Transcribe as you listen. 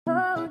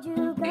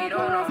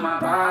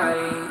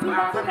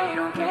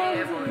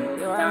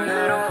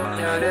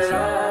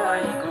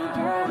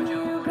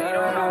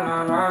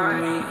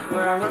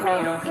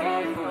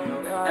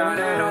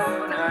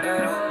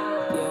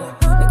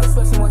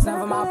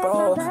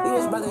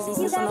brothers,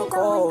 you from the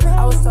cold.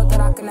 I was taught that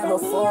I could never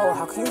fall.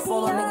 How can you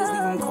fall on niggas,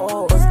 leave them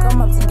cold? Let's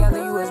come up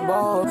together, you was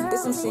bold.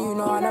 This some shit you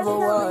know I never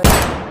would.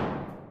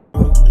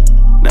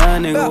 Nah,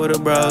 nigga, with a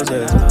bros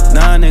at.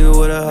 Nah, nigga,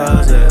 with a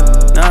hoes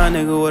at. Nah,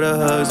 nigga, with a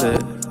hugs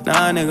at.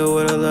 Nah, nigga,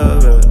 with a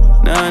love at.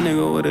 Nah,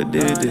 nigga, with a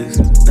did this.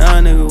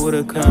 Nah, nigga, with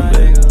a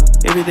comeback.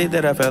 If you think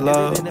that I fell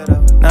off,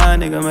 nah,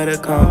 nigga, made a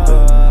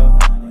comeback.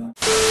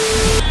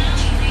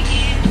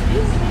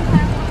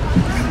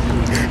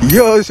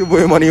 Yo, it's your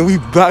boy Money, and we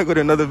back with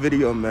another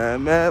video,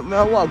 man. Man,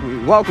 walk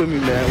with me,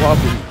 man, walk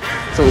with me.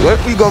 So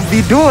what we gonna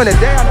be doing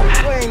today? I know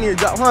your boy ain't even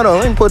dropped. Hold on,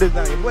 let me put this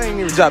down. Your boy ain't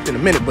even dropped in a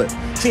minute, but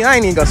see, I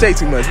ain't even gonna say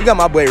too much. We got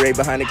my boy Ray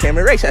behind the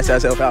camera. Ray, shout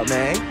yourself out,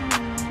 man.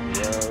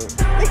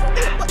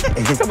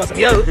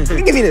 Yo,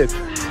 give me this,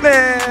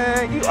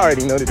 man. You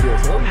already know the deal.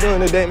 So what we doing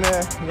today,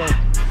 man?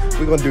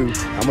 I'm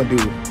gonna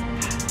do.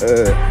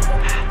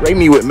 Ray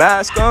me with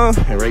mask on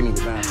and Ray me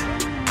with mask on.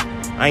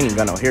 I ain't even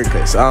got no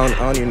haircut, so I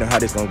don't even know how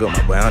this gonna go,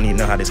 my boy. I don't even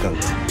know how this gonna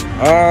go.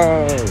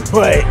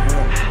 But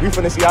we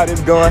finna see how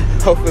this going.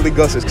 Hopefully it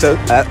goes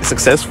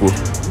successful.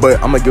 But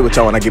I'm gonna get with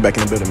y'all when I get back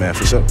in the building, man,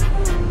 for sure.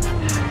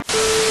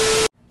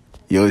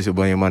 Yo, it's your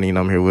boy Money, and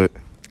I'm here with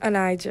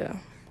Anijah.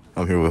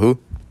 I'm here with who?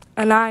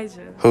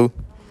 Anijah. Who?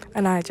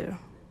 Anijah.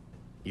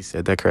 You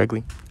said that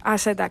correctly? I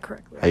said that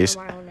correctly. How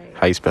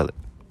you spell it?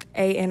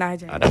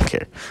 A-N-I-J. I don't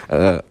care.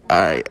 All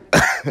right.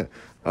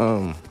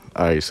 All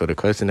right, so the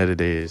question of the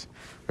day is,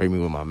 rate me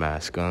with my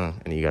mask on,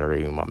 and you gotta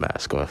rate me with my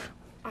mask off.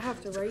 I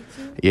have to rate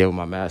you? Yeah, with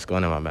my mask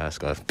on and my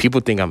mask off.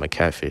 People think I'm a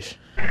catfish.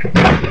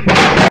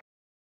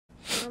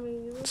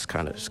 It's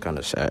kind of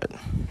sad.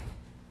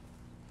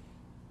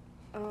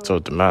 So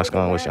with the mask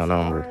on, what's your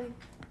number?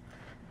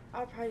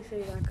 I'll probably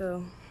say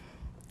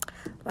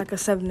like a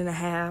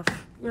 7.5.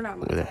 You're not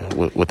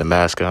with the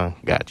mask on.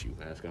 Got you.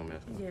 Mask on.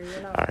 Yeah,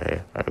 you're not. All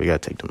right. We gotta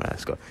take the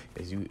mask off.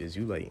 Is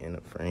you like in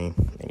the frame?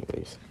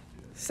 Anyways.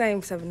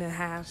 Same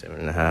 7.5.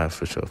 7.5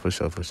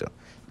 for sure.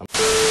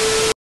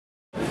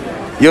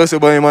 Yo, it's your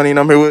boy Money, and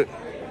I'm here with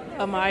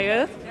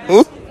Amaya.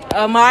 Who?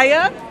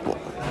 Amaya.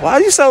 Why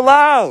are you so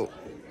loud?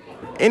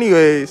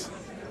 Anyways,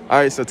 all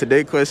right. So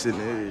today's question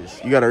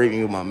is, you gotta rate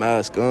me with my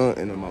mask on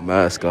and then my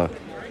mask off.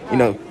 You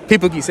know,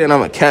 people keep saying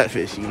I'm a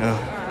catfish. You know.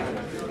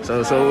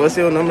 So what's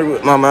your number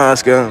with my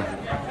mask on?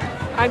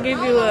 I give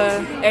you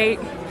a 8,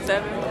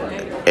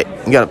 7, 8.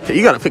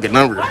 You gotta pick a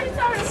number.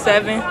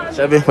 7.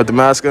 7 with the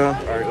mask on.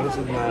 All right, what's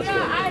the mask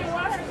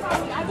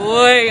on?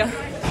 Boy,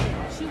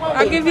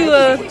 I give you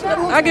a 8. 8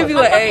 with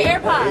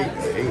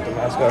the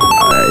mask on. All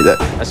right,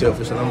 that's your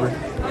official number.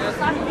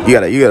 You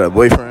got a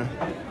boyfriend?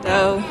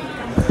 No.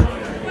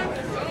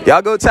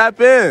 Y'all go tap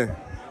in.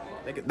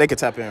 They can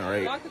tap in,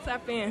 right? Y'all can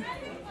tap in.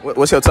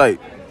 What's your type?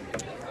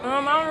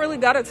 I don't really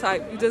got a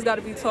type. You just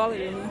gotta be taller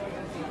than me.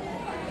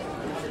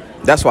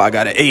 That's why I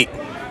got an 8.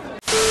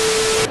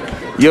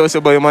 Yo, it's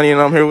your boy Money, and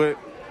I'm here with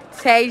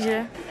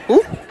Tasia.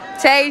 Who?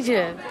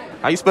 Tasia.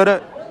 How you spell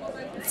that?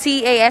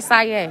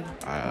 Tasia.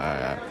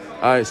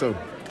 All right, so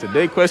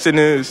today's question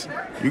is,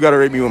 you gotta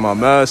rate me with my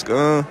mask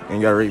on, and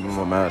you gotta rate me with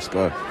my mask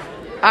off.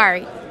 All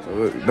right.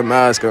 So the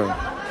mask on.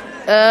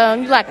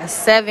 You like a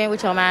 7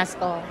 with your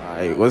mask on. All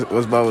right, what's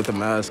about with the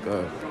mask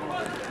off?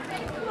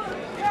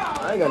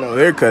 I ain't got no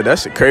haircut. That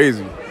shit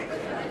crazy.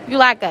 You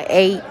like a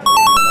 8. All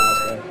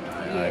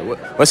right,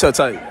 what's your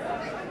type?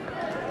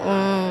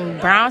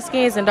 Brown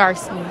skins and dark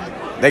skin.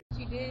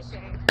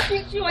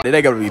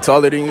 They gotta be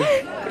taller than you?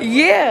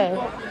 Yeah.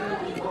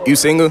 You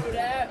single?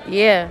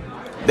 Yeah.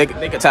 They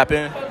can tap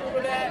in?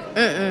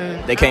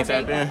 They can't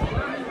tap in?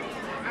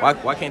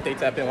 Why can't they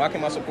tap in? Why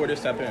can't my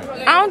supporters tap in?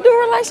 I don't do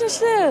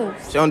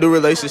relationships. She don't do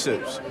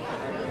relationships.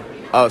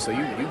 Oh, so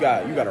you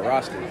got a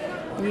roster.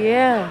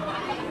 Yeah.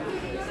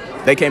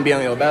 They can't be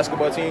on your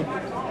basketball team?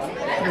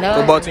 No.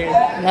 Football team?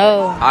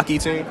 No. Hockey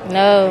team?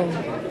 No.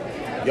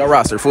 Your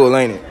roster full,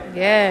 ain't it?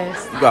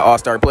 Yes. You got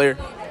all-star player?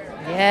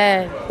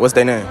 Yeah. What's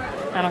their name?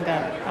 I don't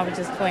got it. I was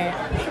just playing.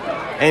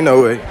 Ain't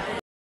no way.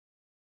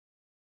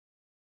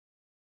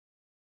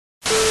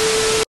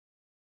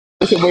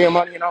 It's your boy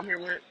Money, and I'm here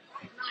with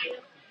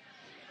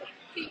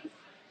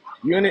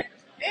Unit.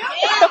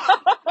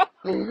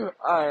 All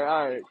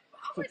right.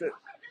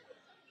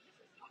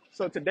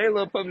 So today,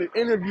 little public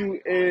interview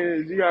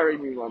is, you gotta rate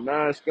me with my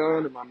mask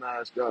on and my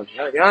mask off.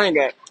 Y'all ain't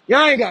got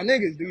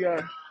niggas, do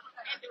y'all?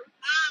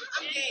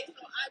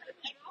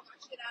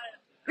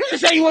 You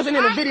just say you wasn't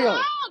in the video.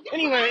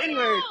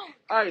 Anyway.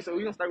 All right, so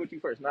we gonna start with you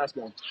first. Mask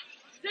on.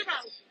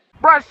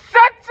 Bruh,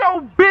 shut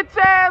your bitch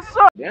ass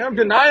up. Damn,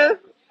 Denia. I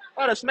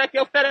ought to smack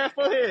your fat ass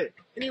forehead.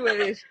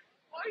 Anyways,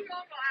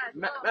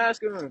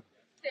 mask on. All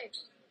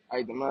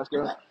right, the mask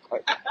on.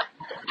 Right.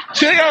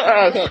 Chill your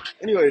ass up.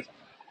 Anyways,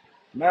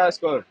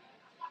 mask on.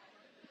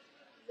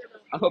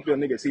 I hope your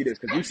niggas see this,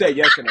 because you said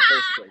yes in the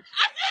first place.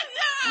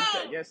 You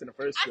said yes in the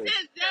first place.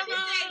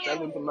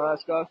 7 to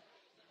mask off.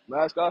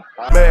 Mask off?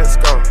 Mask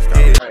off.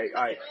 All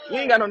right. You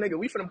ain't got no nigga.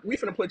 We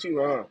finna put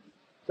you on.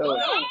 So,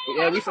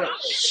 yeah, we finna.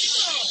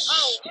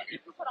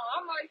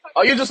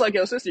 Oh, you're just like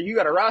your sister. You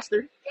got a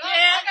roster? Yeah.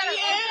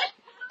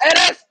 Hey,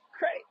 that's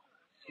crazy.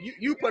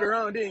 You put her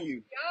on, didn't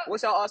you?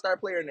 What's your all-star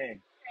player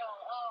name?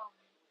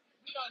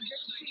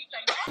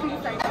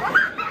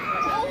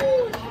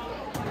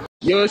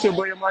 Yo, it's your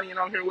boy Amani, and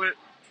I'm here with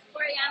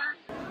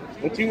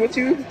Brianna. What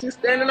you just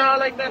standing out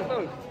like that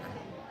for?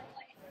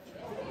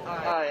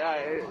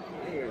 Alright.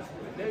 Anyways,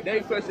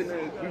 their question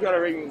is, you gotta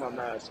rate me my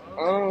mask.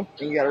 And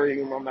you gotta rate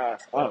me my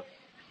mask.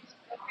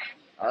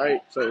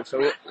 Alright, so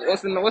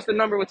what's the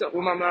number with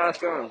my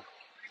mask on?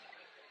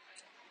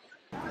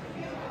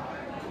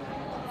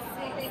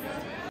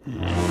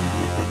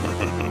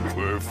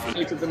 Perfect.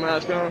 You took the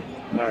mask on?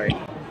 Alright.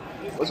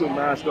 What's with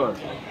mask on?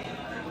 9.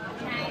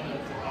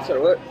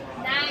 So what?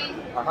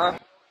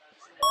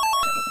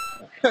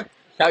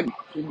 9.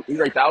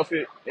 You rate the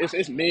outfit?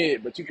 It's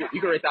mid, but you can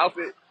rate the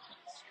outfit?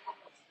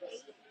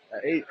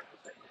 8.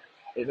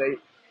 It's 8.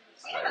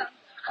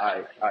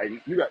 Alright.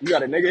 You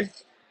got a nigga?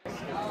 No.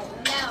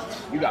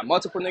 You got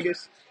multiple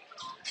niggas?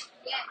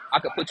 Yeah. I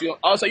could put you on.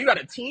 Oh, so you got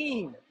a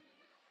team?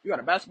 You got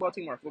a basketball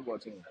team or a football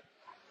team?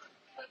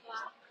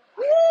 Football.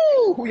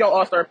 Woo! Who your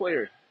all-star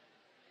player?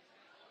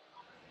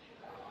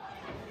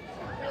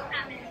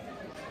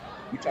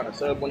 You trying to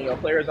sub one of your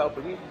players out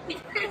for me?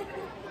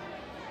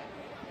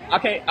 I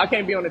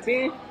can't be on the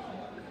team.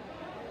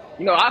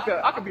 You know,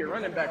 I could be a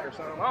running back or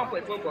something. I don't play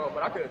football,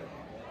 but I could.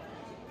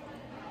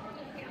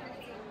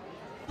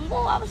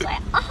 Oh, I was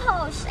like,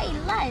 oh, say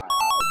life.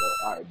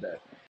 All right,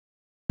 bet.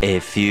 A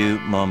few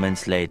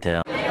moments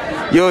later.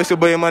 Yo, it's your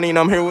boy Money, and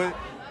I'm here with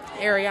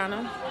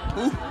Ariana.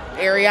 Who?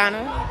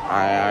 Ariana. All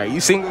right. You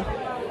single?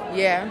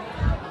 Yeah.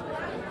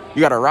 You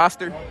got a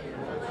roster?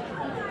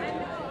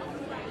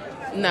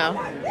 No.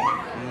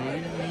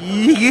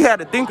 You had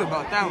to think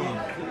about that one.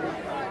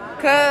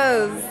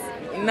 Cause,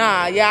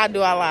 I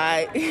do. I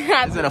lied.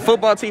 Is it a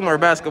football team or a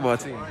basketball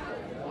team?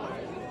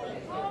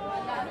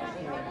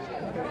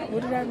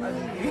 What did that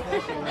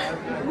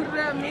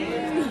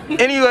mean?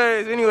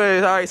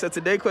 Anyways, all right, so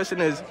today's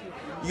question is,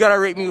 you gotta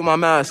rate me with my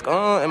mask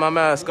on and my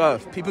mask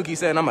off. People keep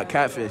saying I'm a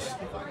catfish.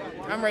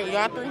 I'm rating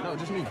y'all 3? No,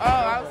 just me. Oh,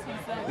 I was gonna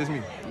say. Just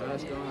me.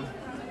 Mask on.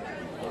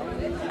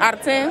 Out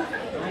of 10?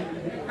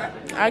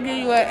 I'll give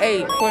you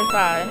an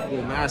 8.5.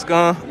 With mask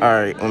on? All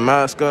right, with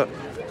mask up.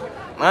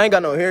 I ain't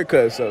got no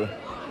haircut, so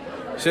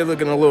shit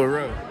looking a little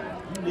rough.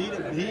 Oh my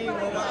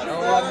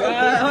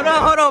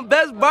God. Hold on.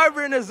 Best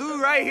barber in the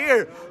zoo right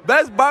here.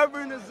 Best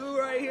barber in the zoo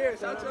right here.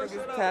 Shout your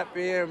shit out. Tap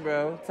in,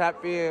 bro.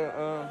 Tap in.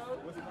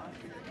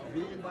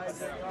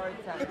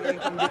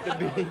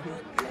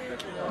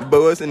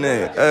 But what's the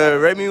name?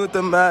 Rate me with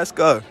the mask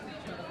off.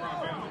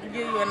 I'll give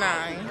you a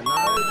 9.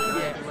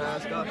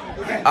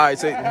 All right,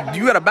 so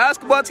you got a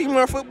basketball team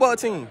or a football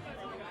team?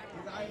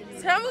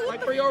 Tell me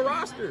what for your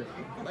roster.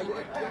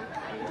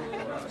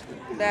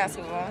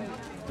 Basketball.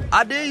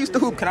 I did used to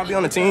hoop. Can I be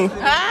on the team?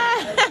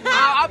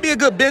 I'll be a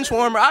good bench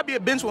warmer. I'll be a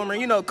bench warmer.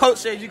 You know, coach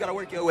says you got to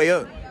work your way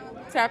up.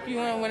 Tap you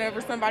in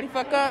whenever somebody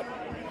fuck up?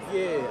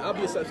 Yeah, I'll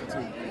be a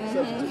substitute.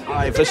 All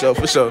right, for sure.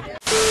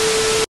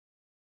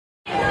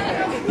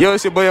 Yo,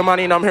 it's your boy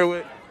Amani, and I'm here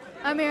with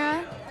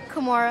Amira,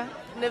 Kamora,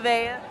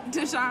 Nevaeh,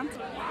 Deshaun.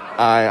 All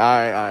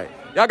right.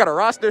 Y'all got a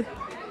roster?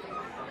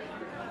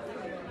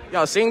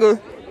 Y'all single?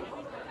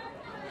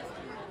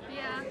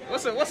 Yeah.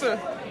 What's a?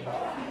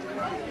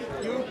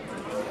 You?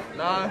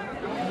 Nah.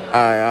 All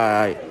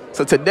right.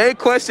 So today's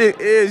question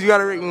is, you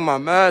gotta rate me my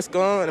mask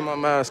on and my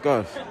mask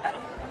off.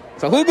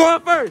 So who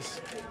going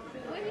first?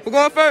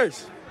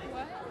 What?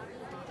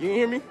 You didn't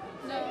hear me?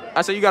 No.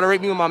 I said you gotta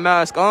rate me with my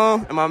mask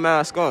on and my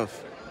mask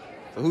off.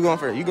 So who going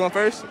first? You going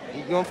first?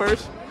 Okay.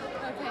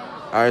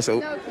 All right, so.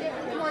 No,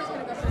 Kamora's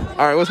gonna go first.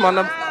 All right, what's my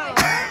number?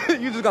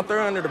 You just gonna throw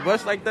her under the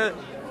bus like that?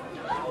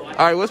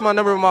 All right, what's my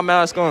number with my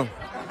mask on?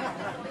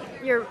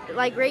 You're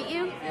like rate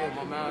you? Yeah,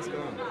 my mask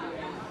on.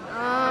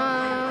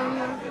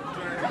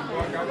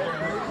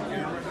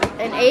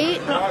 An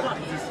 8?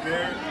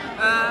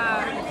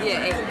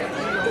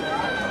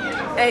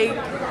 Yeah, 8.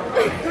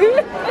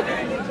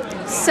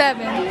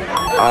 7.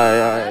 All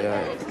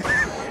right.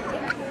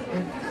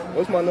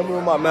 What's my number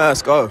with my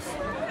mask off?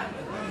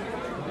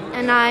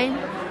 A 9.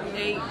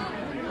 8.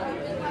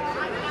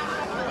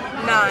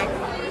 9.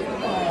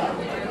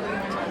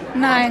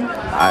 9.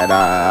 All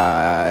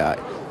right.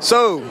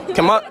 So,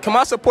 can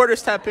my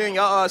supporters tap in?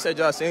 Y'all all said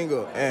y'all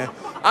single, and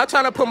I'm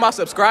trying to put my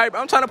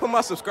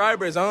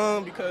subscribers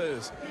on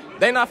because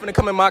they not finna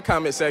come in my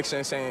comment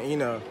section saying,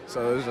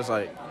 so it's just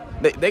like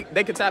they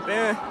can tap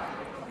in.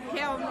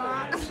 Hell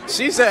no.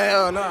 She said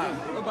hell nah.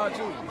 What about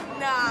you?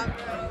 Nah.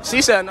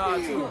 She said nah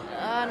too.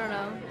 I don't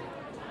know.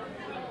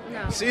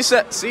 No. She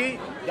said, see,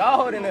 y'all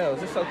holding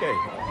L's. It's okay.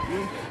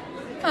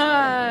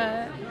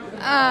 I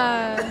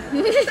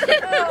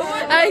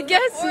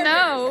guess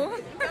no.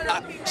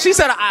 She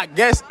said I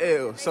guess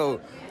L. So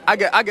I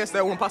guess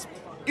that one possible.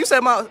 You said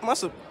my I'll be mad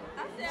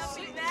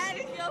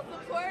if your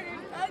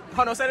supporters ugly.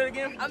 Hold on, say that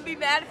again. I'll be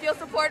mad if your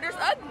supporters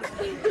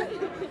ugly.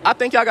 I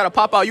think y'all gotta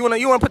pop out. You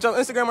wanna put your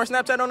Instagram or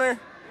Snapchat on there?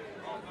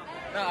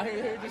 Nah,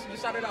 here, just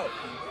shout it out.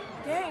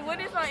 Dang, what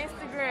is on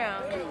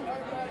Instagram?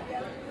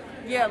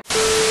 Yeah.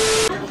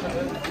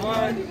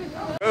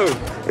 Oh,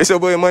 it's your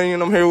boy Money,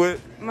 and I'm here with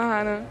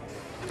Mahana.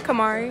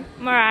 Kamari.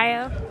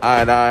 Mariah.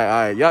 All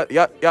right.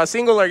 Y'all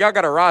single or y'all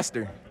got a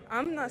roster?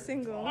 I'm not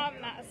single. I'm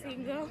not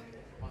single.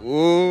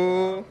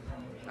 Ooh.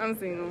 I'm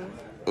single.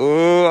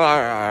 Ooh. All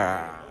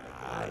right.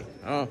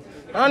 I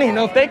don't even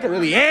know if they can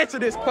really answer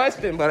this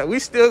question, but we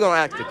still gonna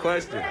ask the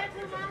question.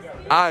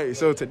 All right.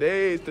 So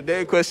today's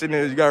question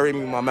is: you gotta rate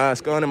me with my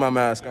mask on and my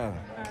mask on.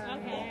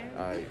 Okay.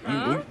 All right.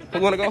 Who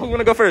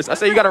wanna go first? I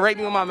say you gotta rate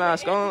me with my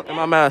mask on and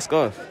my mask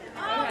off.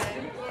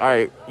 Okay. All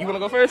right. You wanna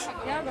go first?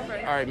 Yeah, I'll go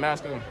first. All right.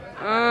 Mask on.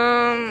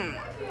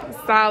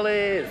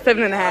 Solid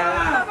 7.5.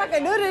 I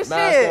can do this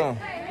Mask shit. on.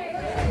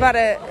 About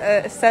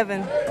a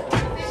 7.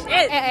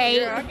 An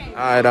 8.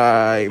 All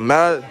right.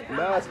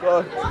 Mask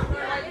off.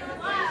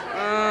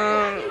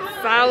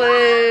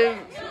 Solid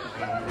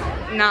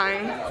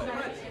 9.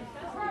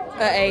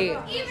 A 8.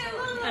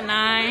 A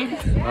 9.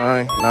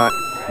 Nine.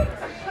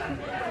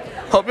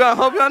 Hope y'all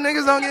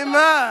niggas don't get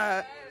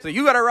mad. So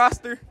you got a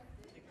roster?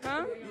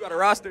 Huh? You got a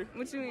roster?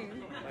 What you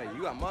mean? Hey,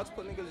 you got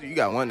multiple niggas or you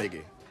got one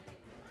nigga?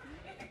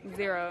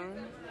 0.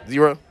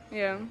 0?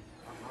 Yeah.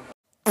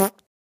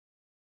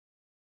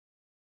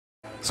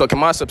 So can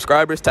my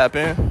subscribers tap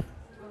in?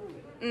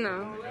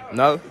 No.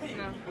 No? No.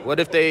 What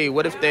if they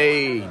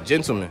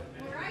gentlemen?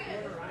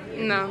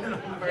 No.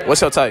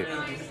 What's your type?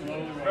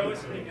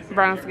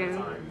 Brown skin.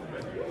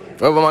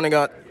 Whatever my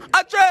nigga.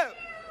 I trap!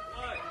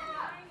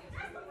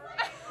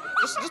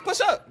 Just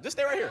push up. Just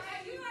stay right here.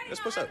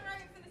 Just push up.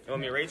 You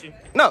want me to rate you?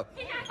 No.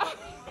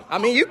 I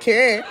mean you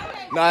can.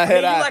 Nah,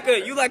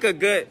 You like a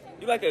good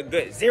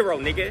 0,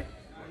 nigga.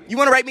 You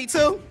wanna rate me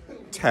too?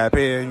 Tap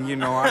in, you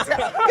know.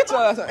 Get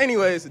your ass on.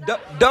 Anyways,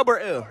 double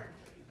L.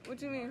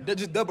 What you mean?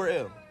 Just double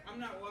L.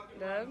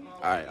 Dub?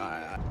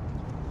 Alright.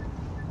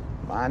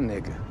 My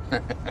nigga.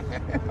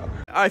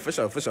 Alright, for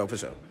sure.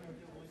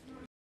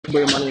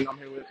 Bring money I'm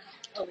here with.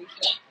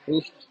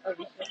 Who?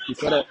 You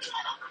said that?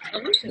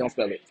 Don't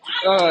spell it.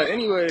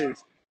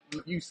 Anyways,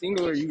 you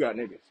single or you got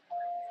niggas?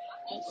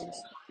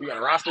 You got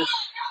a roster?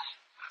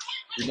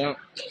 You don't?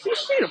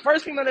 She the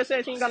first female that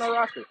said she ain't got no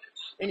roster.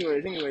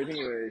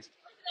 Anyways.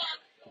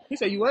 He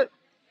said you what?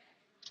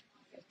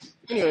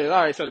 Anyways,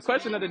 alright, so the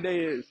question of the day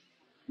is,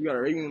 you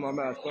gotta rate me with my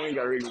mask on, you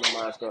gotta rate me with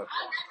my mask off.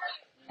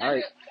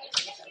 Alright,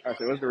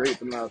 so what's the rate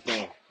for the mask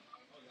on?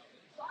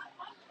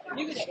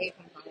 You get an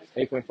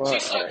 8.5. 8.5?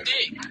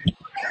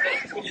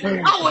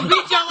 Alright. I will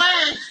beat your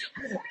ass!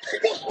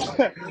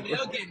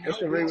 What's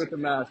the rate with the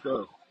mask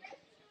off?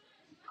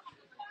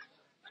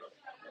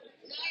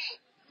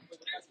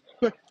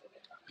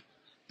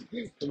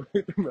 With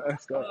the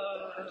mask off.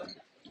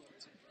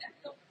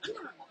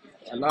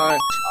 A 9? Alright,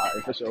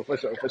 for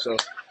sure.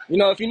 You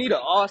know, if you need an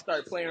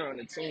all-star player on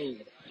the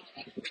team.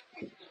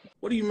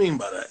 What do you mean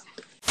by that?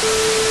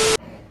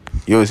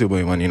 Yo, it's your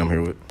boy Money and I'm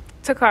here with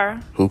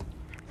Takara. who?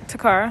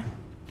 Takara.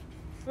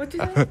 What you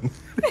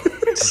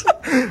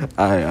say?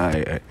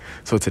 Alright.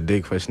 So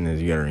today's question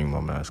is, you gotta ring my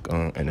mask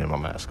on and then my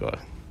mask off.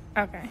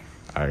 Okay.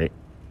 Alright.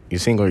 You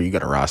single or you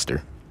got a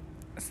roster?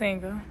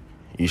 Single.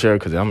 You sure?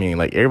 Because I mean,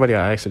 like, everybody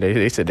I asked today,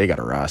 they said they got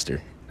a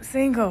roster.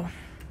 Single.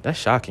 That's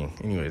shocking.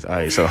 Anyways,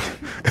 alright, so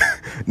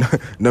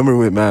number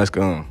with mask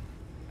on.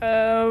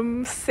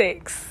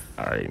 6.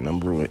 Alright,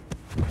 number with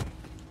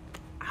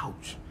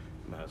ouch.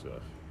 Mask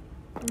off.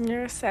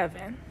 You're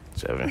 7.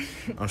 7.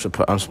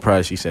 I'm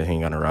surprised she said he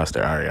ain't got a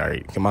roster.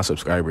 Alright. Can my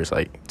subscribers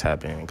like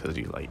tap in? Cause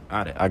you like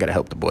I gotta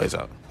help the boys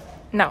out.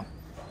 No.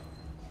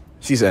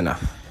 She said no.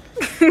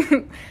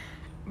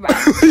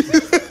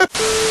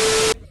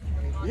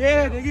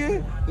 Yeah,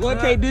 nigga.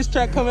 1K diss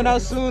track coming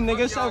out soon,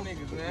 nigga. So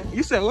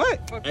you said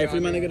what? Hey, free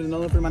my nigga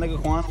Danilo, free my nigga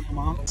Quan. Come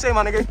on. Say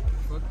my nigga.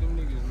 Fuck them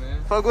niggas,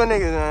 man. Fuck with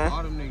niggas, man.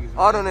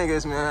 All them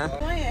niggas, man.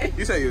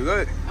 You say you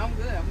good? I'm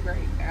good. I'm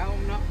great.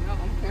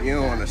 I'm You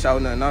don't want to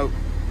shout nothing out?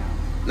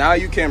 Now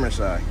you camera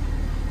shy.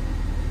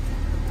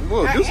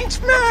 Whoa, do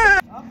some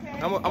man.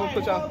 I'm gonna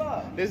put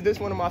y'all. This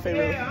one of my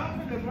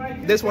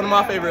favorite. This one of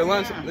my favorite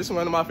lunch. This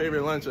one of my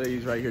favorite lunch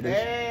ladies right here.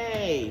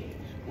 Hey,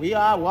 we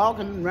are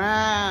walking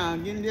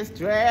around getting this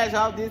trash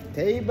off this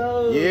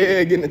table.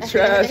 Yeah, getting the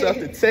trash off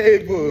the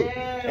table.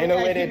 Yeah, ain't no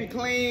way keep it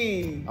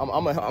clean. I'm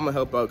gonna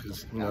help out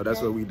because you know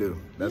that's what we do.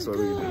 That's what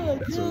we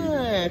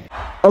do.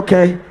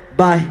 Okay,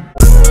 bye.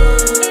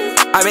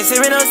 I've been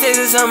sipping on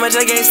scissors so much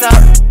I can't stop.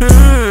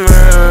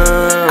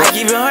 I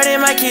keep it hard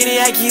in my kitty,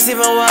 I keep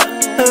sipping walk.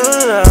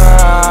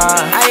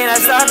 I cannot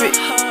stop it.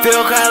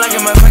 Feel cry like a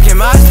motherfucking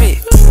mosh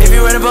pit. If you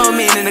run up on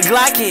me, then the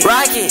Glock hit.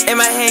 Rocket in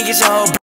my hand, get your whole